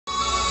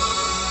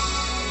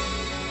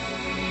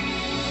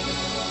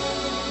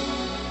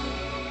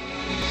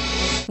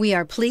We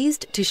are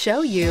pleased to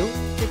show you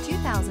the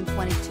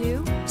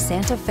 2022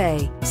 Santa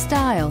Fe.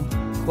 Style,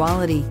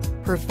 quality,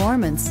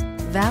 performance,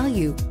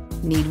 value.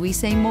 Need we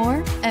say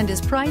more? And is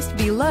priced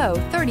below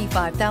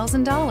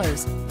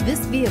 $35,000. This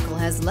vehicle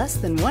has less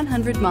than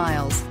 100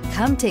 miles.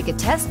 Come take a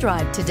test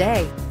drive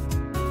today.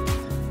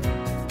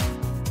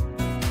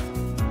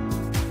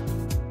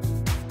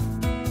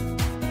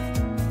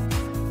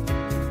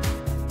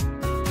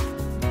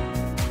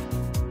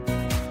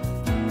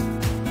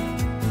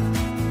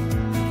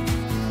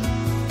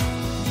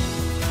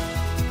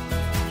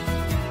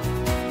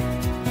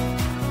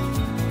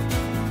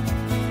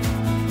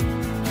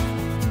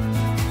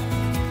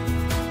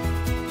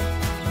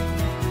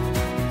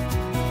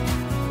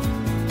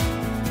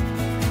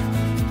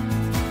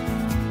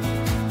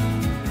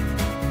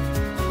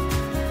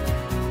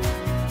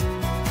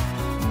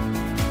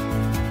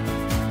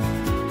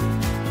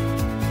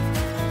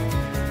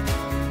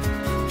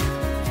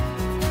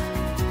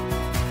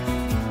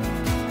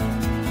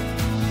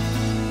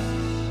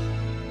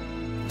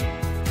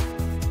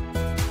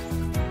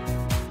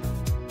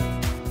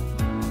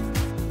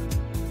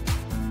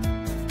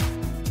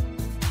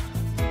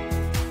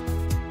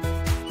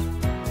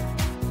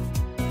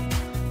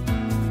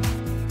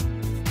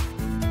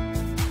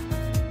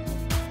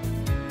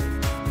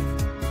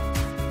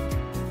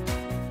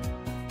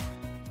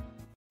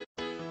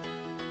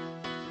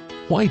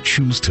 Why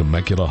choose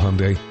Temecula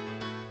Hyundai?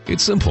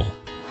 It's simple.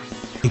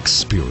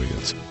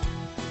 Experience.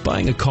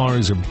 Buying a car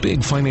is a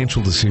big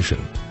financial decision,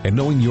 and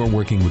knowing you're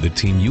working with a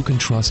team you can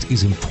trust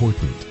is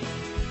important.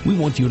 We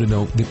want you to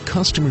know that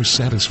customer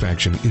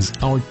satisfaction is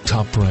our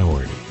top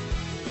priority.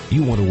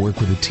 You want to work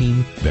with a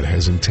team that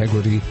has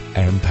integrity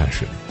and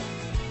passion.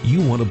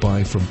 You want to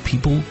buy from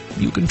people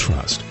you can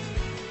trust.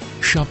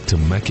 Shop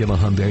Temecula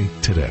Hyundai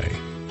today.